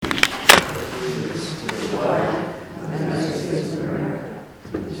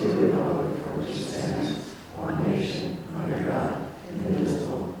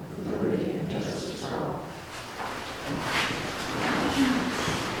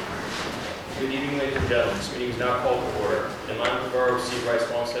ladies and gentlemen. This meeting is now called to order. In line with the Borough of Sebright's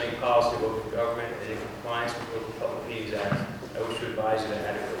long-standing policy of local government and in compliance with the Local Public Meetings Act, I wish to advise you that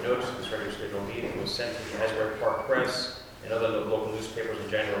adequate notice of this regular scheduled meeting was sent to the Asbury Park Press and other local newspapers on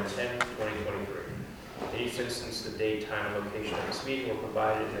January 10, 2023. In each instance, the date, time, and location of this meeting were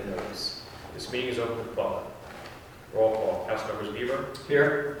provided in the notice. This meeting is open to the public. Roll call. Councilmembers Bieber.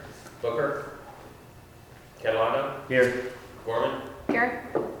 Here. Booker. Catalano. Here. Gorman. Here.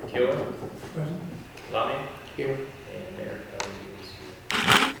 Keeler. Present. Lamy. Here. And Mayor Kelly is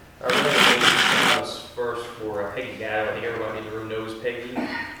here. Our recommendation was first for Peggy Gatto. I think everyone in the room knows Peggy.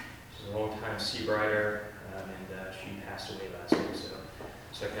 She's a longtime Seabrighter, and she passed away last week,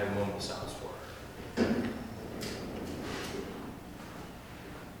 so I can have a moment of silence for her.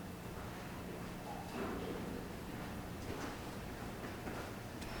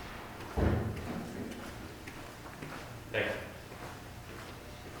 Thank you.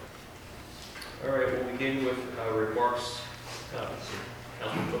 All right, we'll begin with remarks.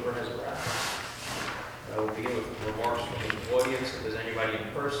 Councilman Booker has a wrap. We'll begin with remarks from the audience. If there's anybody in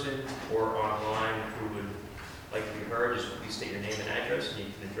person or online who would like to be heard, just please state your name and address, and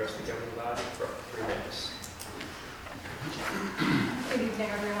you can address the governing body for 3 minutes. Good evening,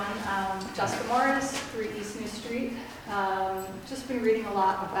 everyone. Jessica Morris, 3 East New Street. Just been reading a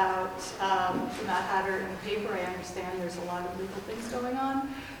lot about the Mad Hatter in the paper. I understand there's a lot of legal things going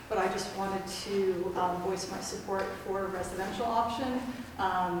on, but I just wanted to voice my support for a residential option.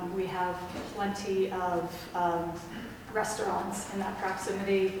 We have plenty of restaurants in that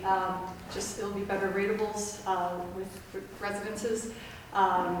proximity. Just it'll be better rateables with residences,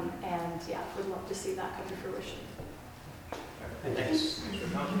 and yeah, would love to see that come to fruition. Thanks.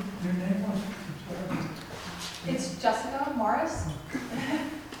 Your name was? I'm sorry. It's Jessica Morris.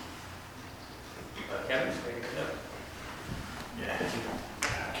 Kevin,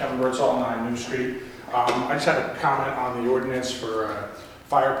 Kevin Birdsall, 9 New Street. I just had a comment on the ordinance for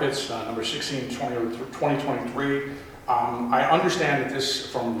fire pits, number 16, 2023. I understand that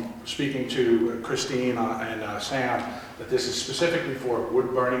this, from speaking to Christine and Sam, that this is specifically for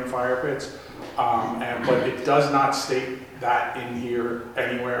wood-burning fire pits, but it does not state that in here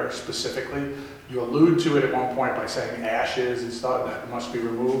anywhere specifically. You allude to it at one point by saying ashes and stuff that must be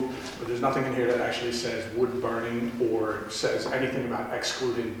removed, but there's nothing in here that actually says wood burning or says anything about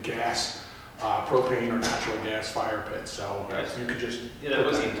excluding gas, propane or natural gas fire pits. So you could just... Yeah, that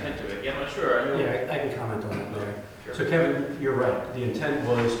was the intent of it. Yeah, I'm not sure. Yeah, I can comment on that, Larry. Sure. So Kevin, you're right. The intent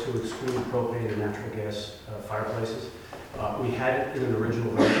was to exclude propane and natural gas fireplaces. We had it in an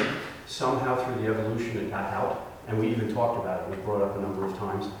original version. Somehow through the evolution it got out, and we even talked about it. We brought it up a number of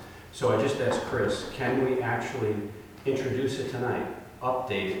times. So I just asked Chris, can we actually introduce it tonight,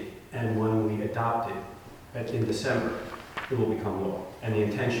 update it, and when we adopt it in December, it will become law. And the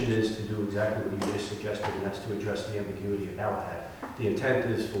intention is to do exactly what you just suggested, and that's to address the ambiguity about that. The intent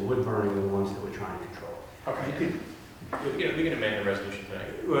is for wood burning the ones that we're trying to control. Okay. We can amend the resolution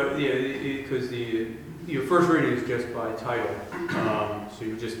tonight. Well, yeah, because your first reading is just by title, so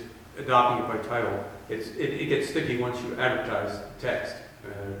you're just adopting it by title. It gets sticky once you advertise the text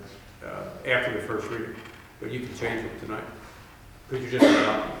after the first reading, but you can change it tonight because you're just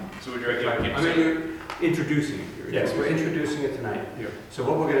adopting. So would you recommend? I mean, you're introducing it. Yes, we're introducing it tonight. Yeah. So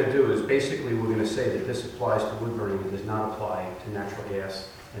what we're going to do is basically we're going to say that this applies to wood burning and does not apply to natural gas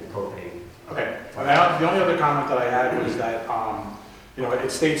and propane. Okay. The only other comment that I had was that,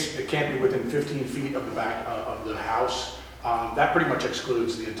 it states it can't be within 15 feet of the back of the house. That pretty much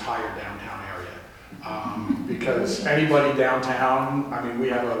excludes the entire downtown area. Because anybody downtown, I mean, we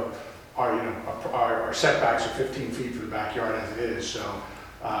have our setbacks are 15 feet for the backyard as it is. So,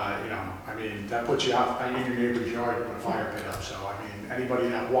 I mean, that puts you out in your neighbor's yard to put a fire pit up. So, I mean, anybody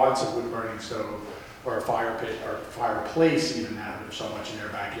that wants a wood burning stove or a fire pit or fireplace even have so much in their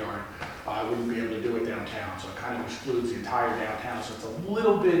backyard, wouldn't be able to do it downtown. So it kind of excludes the entire downtown. So it's a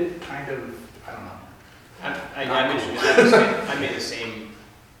little bit kind of, I don't know. I made the same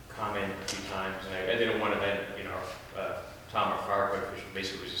comment a few times, and I didn't want to let Tom, our fire code official,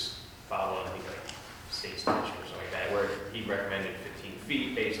 basically was just following, I think, like state statute or something like that, where he recommended 15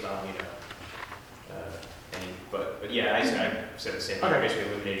 feet based on, but yeah, I said the same thing,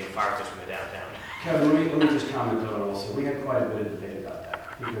 basically eliminating fire pits from the downtown. Kevin, let me just comment on it also. We had quite a bit of debate about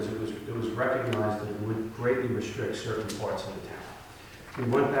that because it was recognized that it would greatly restrict certain parts of the town. We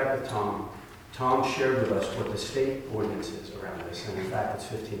went back with Tom. Tom shared with us what the state ordinance is around this, and in fact, it's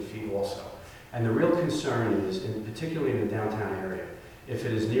 15 feet also. And the real concern is, particularly in the downtown area, if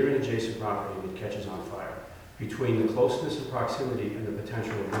it is near an adjacent property and it catches on fire, between the closeness and proximity and the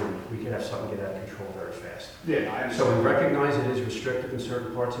potential of wind, we could have something get out of control very fast. Yeah, I So we understand. recognize it is restricted in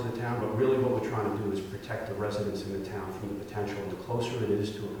certain parts of the town, but really what we're trying to do is protect the residents in the town from the potential. And the closer it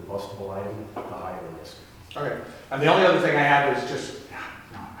is to a combustible item, the higher the risk. Okay, and the only other thing I had was just,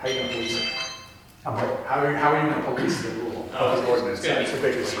 how are you gonna police it? How are you gonna police the rule of the ordinance? gonna be- That's the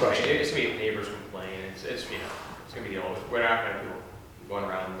biggest question. It's gonna be if neighbors complain, it's, you know, it's gonna be the old, we're not gonna do, going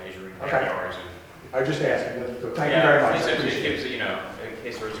around measuring Okay. backyards and. I was just asking, but thank you very much. I It appreciate gives, it. you know, in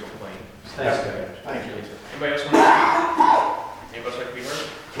case there is a complaint. Thanks, Gary. Thank you. Anybody else want to speak? Anybody else like to be heard?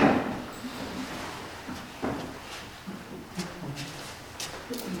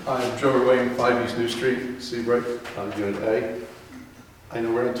 I'm Joe Wayne, 5 East New Street, Seabright, on Unit A. I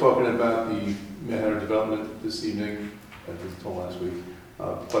know we're not talking about the Manhattan development this evening, as we told last week,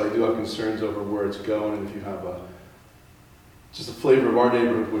 but I do have concerns over where it's going, and if you have just a flavor of our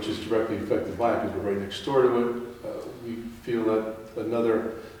neighborhood, which is directly affected by it, because we're right next door to it, we feel that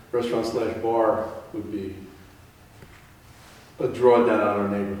another restaurant/bar would be a drawdown on our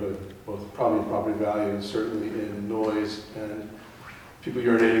neighborhood, both probably in property value and certainly in noise and people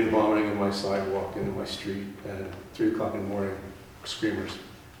urinating and vomiting in my sidewalk and in my street, and 3 o'clock in the morning, screamers.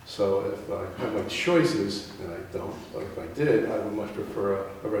 So if I have my choices, and I don't, but if I did, I would much prefer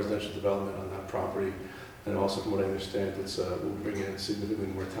a residential development on that property. And also, from what I understand, it's will bring in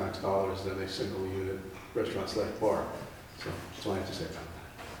significantly more tax dollars than a single unit restaurant/bar. So that's all I have to say about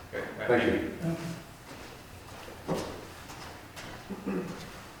Okay, that. Thank you.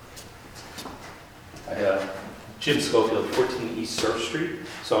 Jim Schofield, 14 East Surf Street,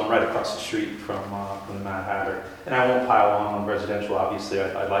 so I'm right across the street from the Mad Hatter. And I won't pile on residential, obviously,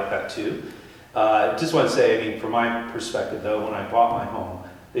 I like that too. Just want to say, I mean, from my perspective though, when I bought my home,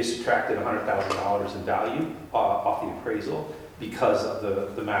 they subtracted $100,000 in value off the appraisal because of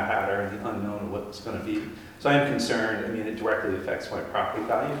the Mad Hatter and the unknown of what it's going to be. So I am concerned, I mean, it directly affects my property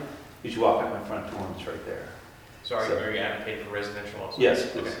value. You should walk out my front door and it's right there. So are you advocating for residential also?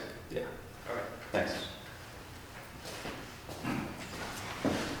 Yes, please. Okay. Yeah. All right. Thanks.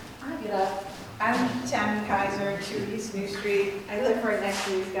 Hi, good up. I'm Tammy Kaiser, 2 East New Street. I live right next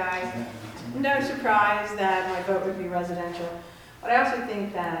to these guys. No surprise that my vote would be residential. But I also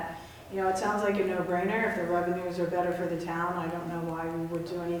think that, you know, it sounds like a no-brainer. If the revenues are better for the town, I don't know why we would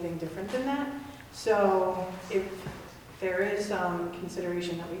do anything different than that. So if there is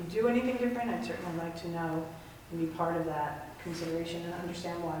consideration that we do anything different, I'd certainly like to know and be part of that consideration and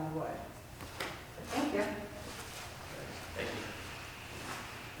understand why we would. Thank you. Thank you.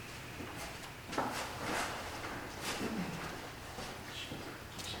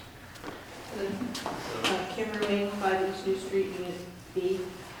 Kimberly, 5 East New Street, Unit B.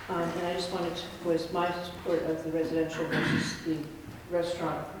 And I just wanted to voice my support of the residential versus the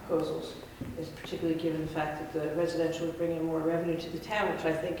restaurant proposals, is particularly given the fact that the residential would bring in more revenue to the town, which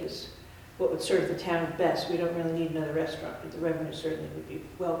I think is what would serve the town best. We don't really need another restaurant, but the revenue certainly would be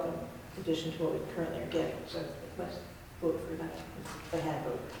welcome in addition to what we currently are getting. So I must vote for that if I had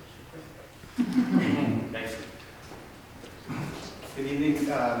voted. Thank you. Good evening,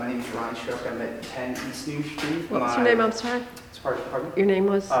 my name is Ryan Shook, I'm at 10 East New Street. What's your name, I'm sorry? Pardon? Your name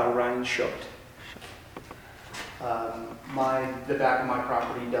was? Ryan Shook. The back of my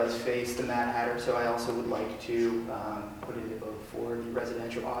property does face the Mad Hatter, so I also would like to put in a vote for the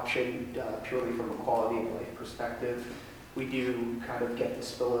residential option, purely from a quality of life perspective. We do kind of get the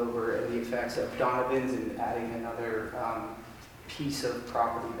spillover and the effects of Donovan's, and adding another piece of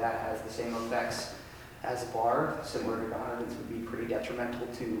property that has the same effects as a bar, similar to Donovan's, would be pretty detrimental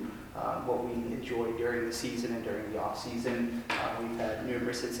to what we enjoy during the season and during the off-season. We've had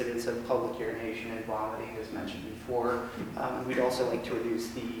numerous incidents of public urination and vomiting, as mentioned before. And we'd also like to reduce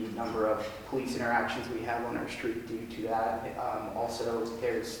the number of police interactions we have on our street due to that. Also,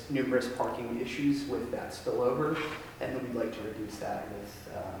 there's numerous parking issues with that spillover, and we'd like to reduce that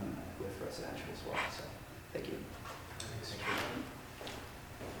with residential as well. So, thank you.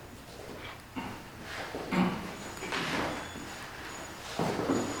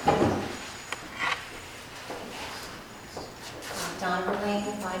 Donovan Lane,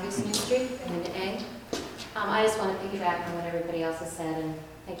 5 East New Street, Unit A. I just want to piggyback on what everybody else has said, and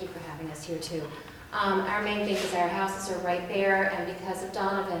thank you for having us here too. Our main thing is our houses are right there, and because of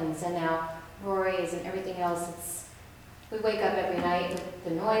Donovan's and now Rory's and everything else, we wake up every night with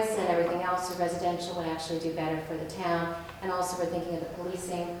the noise and everything else, so residential would actually do better for the town. And also we're thinking of the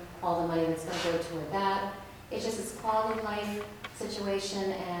policing, all the money that's going to go toward that. It's just this quality of life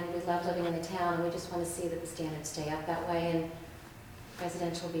situation, and we love living in the town, and we just want to see that the standards stay up that way, and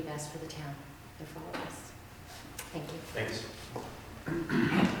residential will be best for the town and for all of us. Thank you. Thanks.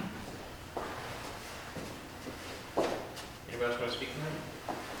 else want to speak tonight?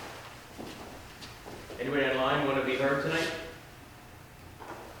 Anybody online want to be heard tonight?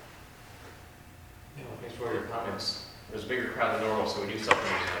 No, thanks for all your comments. There's a bigger crowd than normal, so we do something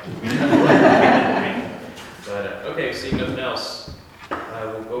tonight. But, okay, seeing nothing else,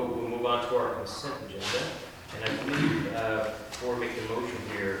 we'll move on to our consent agenda. And I believe, before we make the motion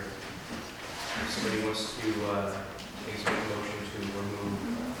here, if somebody wants to, make a motion to remove.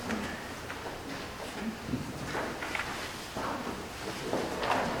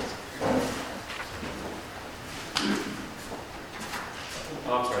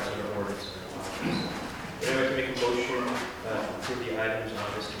 Oh, I'm sorry, it's under ordinance. Would anyone like to make a motion to approve the items on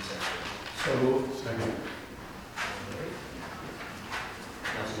this consent? So moved. Second.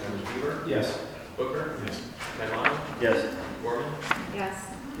 Councilmembers Bieber? Yes. Booker? Yes. Fablelaro? Yes. Gorman? Yes.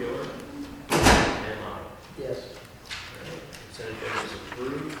 Gilbert? And Lonnie? Yes. Consent agenda is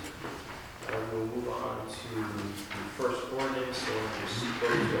approved. We'll move on to the first ordinance, so we'll just go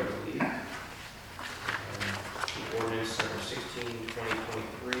to, I believe. Ordinance number 16,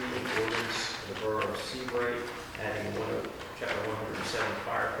 2023, an ordinance of the Borough of Seabright, adding chapter 107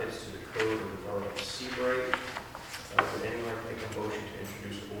 fire pits to the code of the Borough of Seabright. Would anyone make a motion to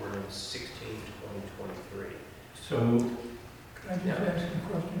introduce ordinance 16, 2023? So moved. Could I just ask a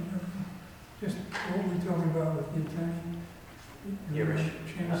question? Just what we talking about with the attorney? Yeah, Rich.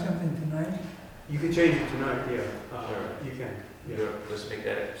 Change something tonight? You can change it tonight, yeah. Sure. You can. Let's make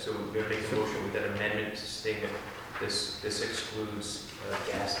that, so we're going to make a motion with that amendment to state that this excludes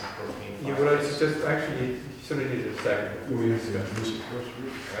gas and propane. Yeah, but I just, actually, somebody needs a second. We have to introduce it first.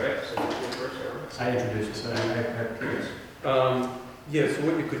 All right, so we'll go first, Eric. I introduced it. Yeah, so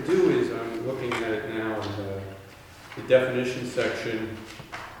what you could do is, I'm looking at it now in the definition section.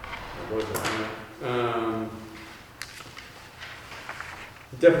 What was it?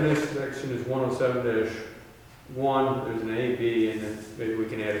 The definition section is 107-1, there's an A, B, and then maybe we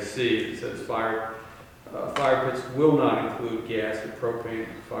can add a C. It says fire pits will not include gas or propane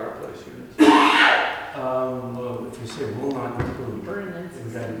fireplace units. Well, if you say will not include, we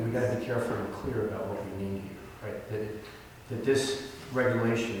got to be careful and clear about what we mean here, right? That this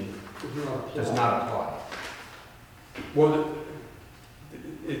regulation does not apply. Well,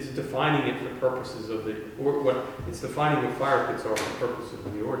 it's defining it for purposes of it's defining what fire pits are for purposes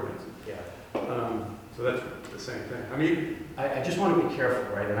of the ordinance. Yeah. So that's the same thing. I mean, I just want to be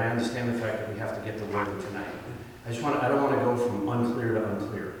careful, right? And I understand the fact that we have to get the wording tonight. I don't want to go from unclear to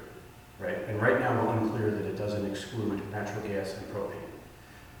unclear, right? And right now we're unclear that it doesn't exclude natural gas and propane.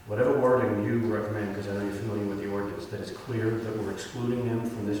 Whatever wording you recommend, because I know you're familiar with the ordinance, that it's clear that we're excluding them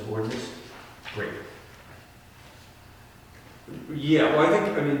from this ordinance, great. yeah, well,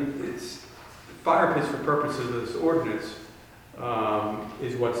 I mean, it's fire pits for purposes of this ordinance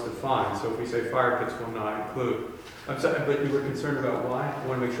is what's defined. So if we say fire pits will not include, I'm sorry, but you were concerned about why? I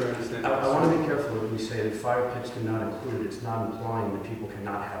want to make sure I understand. I want to be careful when we say that fire pits do not include, it's not implying that people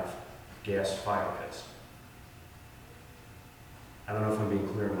cannot have gas fire pits. I don't know if I'm being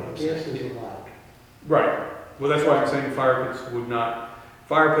clear on what I'm saying. Gas is allowed. Right. Well, that's why I'm saying fire pits would not,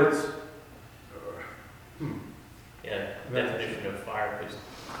 fire pits, Yeah, definition of fire pits.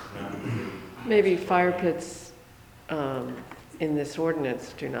 Maybe fire pits in this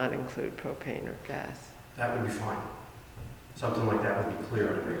ordinance do not include propane or gas. That would be fine. Something like that would be clear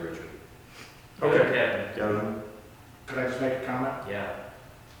to me, Richard. Okay. Could I just make a comment? Yeah.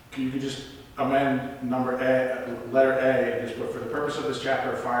 You could just amend number A, letter A, and just put, for the purpose of this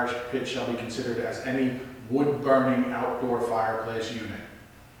chapter, a fire pit shall be considered as any wood-burning outdoor fireplace unit.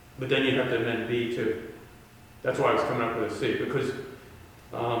 But then you have to amend B too. That's why I was coming up with a C, because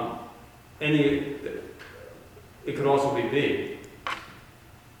it could also be B.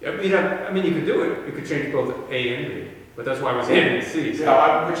 I mean, you could do it. You could change both A and B, but that's why I was adding C. So.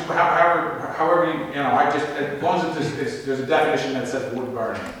 However, I just, as long as there's a definition that says wood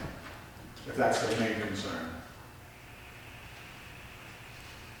burning, if that's the main concern.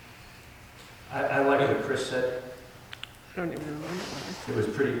 I like what Chris said. I don't even know what it was. It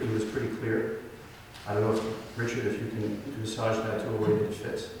was pretty clear. I don't know if, Richard, if you can massage that to a way that it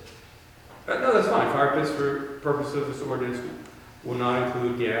fits. No, that's fine. Fire pits for purposes of this ordinance will not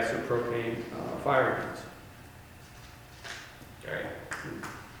include gas or propane fire units. All right.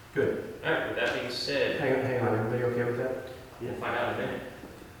 Good. All right, with that being said, Hang on, everybody okay with that? we'll find out in a minute.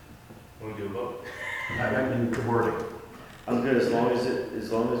 When we do a vote. I mean, the wording. I'm good as long as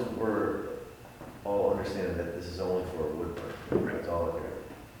we're all understanding that this is only for wood burn. That's all I care.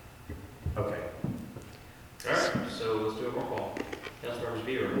 Okay. All right, so let's do a roll call. Councilmembers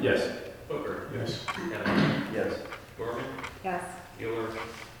Bieber. Yes. Booker. Yes. Kavanaugh. Yes. Gorman. Yes. Bueller.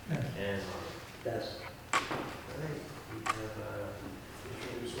 Yes. And Yes. all right. We have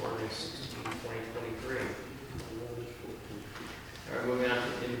introduced ordinance 16, 2023. All right, moving on to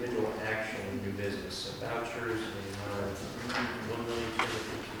individual action and new business. So vouchers in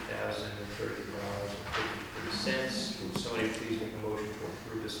 $1,250,030.53. Would somebody please make a motion to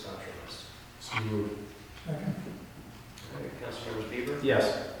approve this voucher list? So moved. Second. All right, Councilmembers Bieber?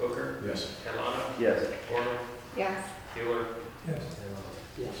 Yes. Booker? Yes. Catalano? Yes. Porter? Yes. Bueller? Yes. And Lund.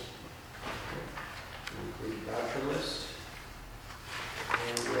 Yes. Approve the voucher list.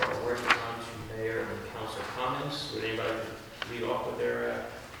 And we are working on to mayor and council comments. Would anybody lead off with their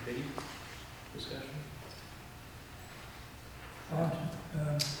committee discussion?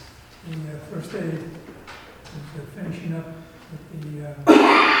 The first aid is finishing up with the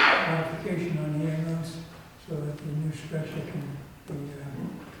modification on the ambulance so that the new stretcher can be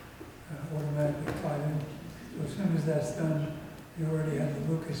automatically applied in. So as soon as that's done, you already have the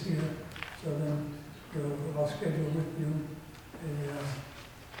Lucas here, so then I'll schedule with you a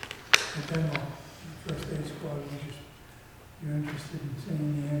demo, first aid squad, which is, you're interested in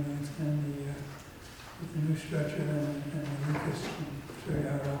seeing the ambulance and with the new stretcher and the Lucas, and show you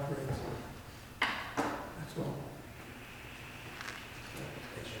how it operates. That's all.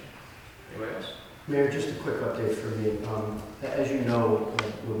 Anybody else? Mayor, just a quick update for me. As you know,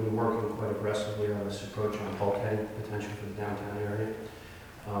 we've been working quite aggressively on this approach on bulkheading potential for the downtown area.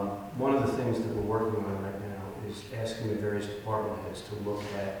 One of the things that we're working on right now is asking the various department heads to look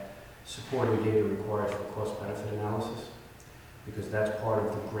at supporting data required for cost-benefit analysis, because that's part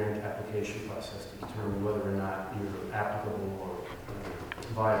of the grant application process to determine whether or not you're applicable or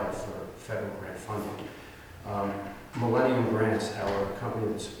viable for federal grant funding. Millennium Grants, our company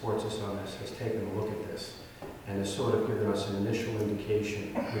that supports us on this, has taken a look at this and has sort of given us an initial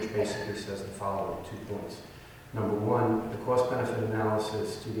indication, which basically says the following 2 points. Number one, the cost-benefit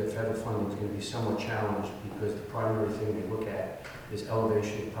analysis to get federal funding is going to be somewhat challenged because the primary thing they look at is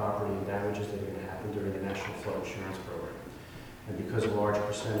elevation of property and damages that are going to happen during the National Flood Insurance Program. And because a large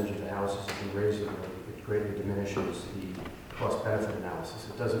percentage of the houses have been raised, it greatly diminishes the cost-benefit analysis.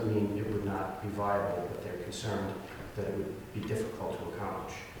 It doesn't mean it would not be viable, but they're concerned that it would be difficult to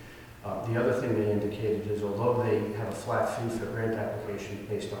accomplish. The other thing they indicated is although they have a flat fee for grant application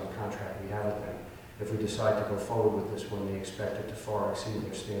based on the contract we have with them, if we decide to go forward with this one, they expect it to far exceed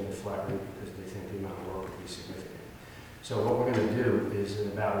their standard flat rate because they think the amount of work would be significant. So what we're going to do is in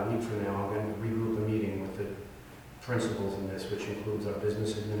about a week from now, I'm going to regroup a meeting with the principals in this, which includes our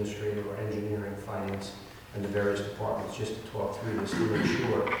business administrator, our engineering, finance, and the various departments, just to talk through this to make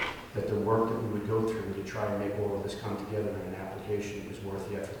sure that the work that we would go through to try and make all of this come together in an application is worth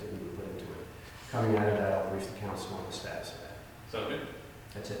the effort that we would put into it. Coming out of that, I'll brief the council on the status of that. Sound good?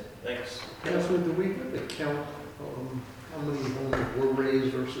 That's it. Thanks. Councilman, do we have to count how many homes were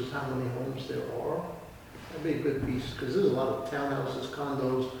raised versus how many homes there are? That'd be a good piece, because there's a lot of townhouses,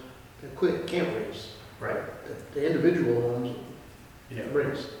 condos that can't raise. Right. The individual homes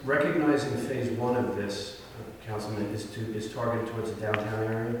raise. Recognizing phase one of this, Councilman, is targeted towards the downtown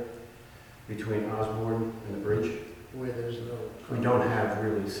area between Osborne and the bridge. Where there's no. We don't have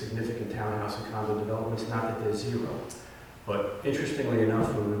really significant townhouse and condo developments, not that there's zero. But interestingly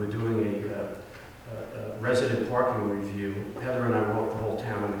enough, when we were doing a resident parking review, Heather and I walked the whole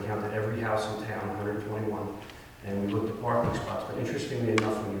town and we counted every house in town, 121, and we looked at parking spots. But interestingly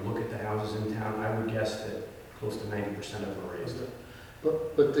enough, when you look at the houses in town, I would guess that close to 90% of them are raised.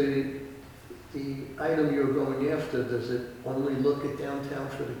 But the item you're going after, does it only look at downtown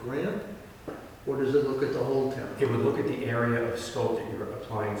for the grant? Or does it look at the whole town? It would look at the area of scope that you're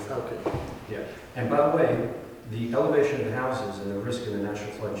applying for. Okay. Yeah. And by the way, the elevation of the houses and the risk in the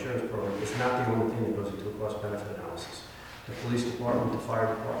National Flood Insurance Program is not the only thing that goes into a cost-benefit analysis. The police department, the fire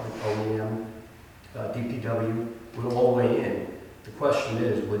department, OEM, DPW would all weigh in. The question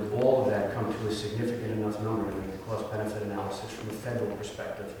is, would all of that come to a significant enough number to make the cost-benefit analysis from a federal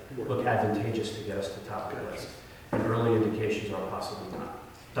perspective look advantageous to get us to the top of the list? And early indications are possibly not.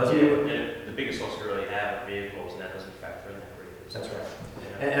 Doesn't it? And the biggest loss we really have are vehicles, and that doesn't factor in that rate. That's right.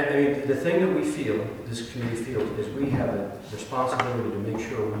 Yeah. And I mean, the thing that we feel, this community feels, is we have a responsibility to make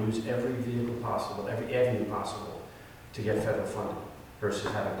sure we use every vehicle possible, every avenue possible to get federal funding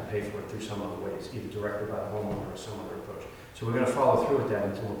versus having to pay for it through some other ways, either directly by the homeowner or some other approach. So we're going to follow through with that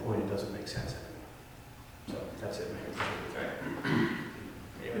until the point it doesn't make sense anymore. So that's it, Mayor.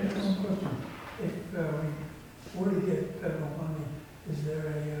 Anybody else? One question. If we were to get federal funding, is there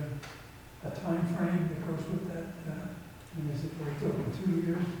a time frame that goes with that? Is it we're talking 2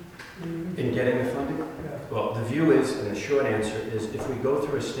 years? 3 years? In getting the funding? Yeah. Well, the view is, and the short answer is, if we go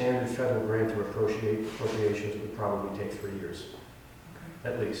through a standard federal grant to appropriations, it would probably take 3 years,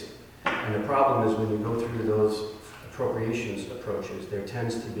 at least. And the problem is when you go through those appropriations approaches, there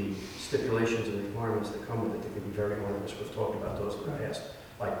tends to be stipulations and requirements that come with it that can be very onerous. We've talked about those in the past,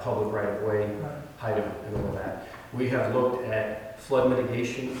 like public right-of-way, height and all that. We have looked at Flood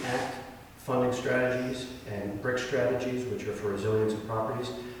Mitigation Act funding strategies and BRIC strategies, which are for resilience of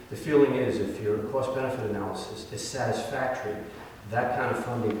properties. The feeling is if your cost-benefit analysis is satisfactory, that kind of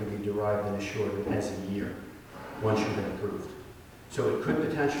funding could be derived in as short as a year once you've been approved. So it could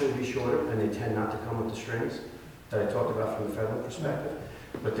potentially be shorter, and they tend not to come with the strings that I talked about from the federal perspective.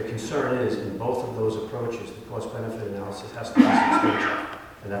 But the concern is, in both of those approaches, the cost-benefit analysis has to be substantial,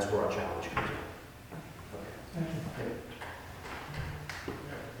 and that's where our challenge comes in.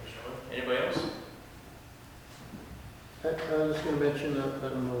 Anybody else? I was going to mention, I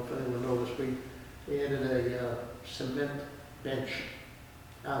don't know if anyone noticed, we added a cement bench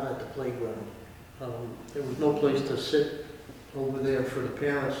out at the playground. There was no place to sit over there for the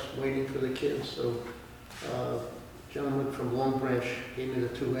parents waiting for the kids, so gentleman from Long Branch gave me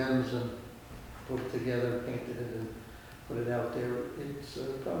the two ends and put it together, painted it, and put it out there. It's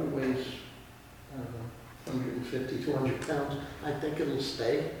probably weighs, I don't know, 150, 200 pounds. I think it'll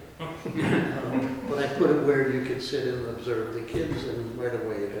stay. But I put it where you could sit and observe the kids, and right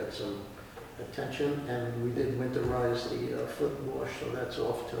away it got some attention. And we did winterize the foot wash, so that's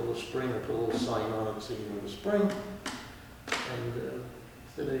off till the spring. I put a little sign on it, see you in the spring. And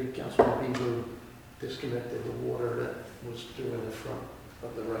today, Councilman Bieber disconnected the water that was through in the front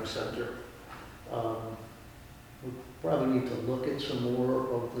of the rec center. We probably need to look at some more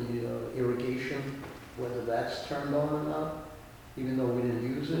of the irrigation, whether that's turned on or not. Even though we didn't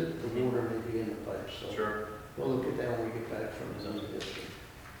use it, the water may be in the pipe, so. Sure. We'll look at that when we get back from the district.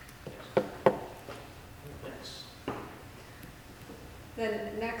 Thanks.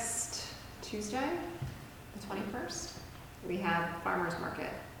 Then next Tuesday, the 21st, we have farmer's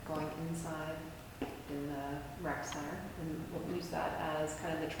market going inside in the rec center, and we'll use that as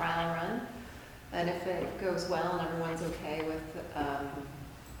kind of the trial run. And if it goes well and everyone's okay with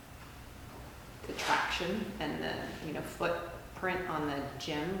the traction and the footprint on the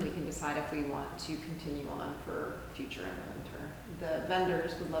gym, we can decide if we want to continue on for future in the winter. The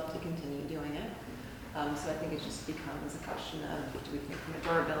vendors would love to continue doing it. So I think it just becomes a question of, do we think from a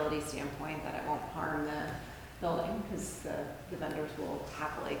durability standpoint that it won't harm the building, because the vendors will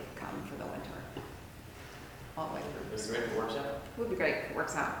happily come for the winter. All the way through. Would it be great if it works out? Would be great if it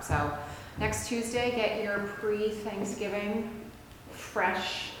works out. So next Tuesday, get your pre-Thanksgiving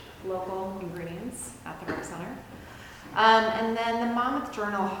fresh local ingredients at the rec center. And then the Monmouth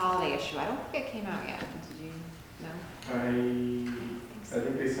Journal holiday issue, I don't think it came out yet. Did you know? I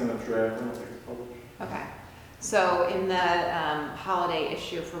think they sent a draft, I don't think it's published. Okay. So in the holiday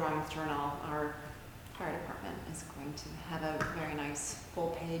issue for Monmouth Journal, our fire department is going to have a very nice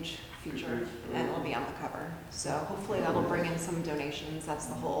full-page feature, and it'll be on the cover. So hopefully that'll bring in some donations. That's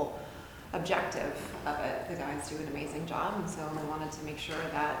the whole objective of it. The guys do an amazing job, and so we wanted to make sure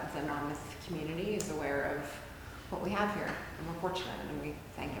that the Monmouth community is aware of what we have here, and we're fortunate, and we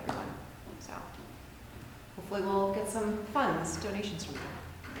thank everyone. So hopefully we'll get some funds, donations from them.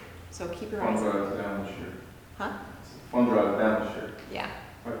 So keep your eyes Fund out. drive down this year. Huh? Fund drive down this year. Yeah.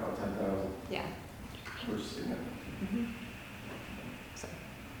 Right about 10,000. Yeah. Which is significant. So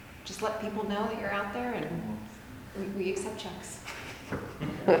just let people know that you're out there, and we accept checks.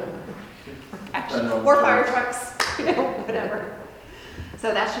 Or fire trucks, whatever.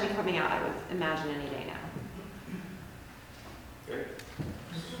 So that should be coming out, I would imagine, any day now. Great.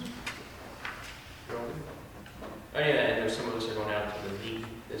 And there's some of us are going out to the league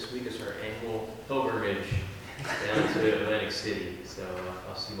this week. It's our annual pilgrimage down to Atlantic City. So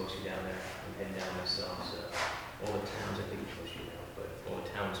I'll see most of you down there. I'm heading down myself. So all the towns, I think it's most of you know, but all the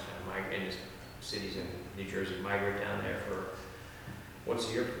towns kind of migrate, and just cities in New Jersey migrate down there for once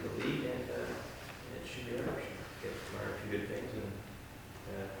a year for the league, and it should be interesting. Get to learn a few good things and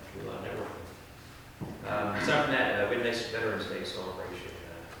do a lot of networking. Aside from that, we had a nice Veterans Day celebration.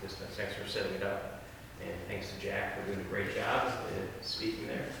 Thanks for setting it up, and thanks to Jack for doing a great job speaking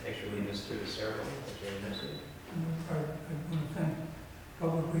there. Thanks for leading us through the ceremony. It was really nice of you. I want to thank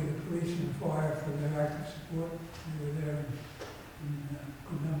publicly the police and the fire for their active support. They were there in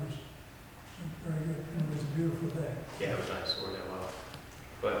good numbers. So very good. And it was a beautiful day. Yeah, it was nice. It worked out well.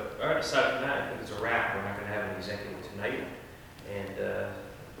 But all right, aside from that, I think it's a wrap. We're not going to have an executive tonight. And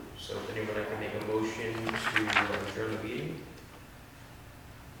so if anyone would like to make a motion to adjourn the meeting.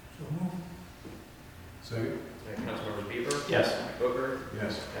 So move. Second. Councilmember Bieber? Yes. Booker?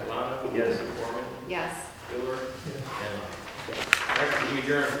 Yes. Catalano? Yes. Foreman? Yes. Bueller? Yes. And all right, we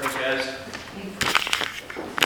adjourn. Thanks, guys.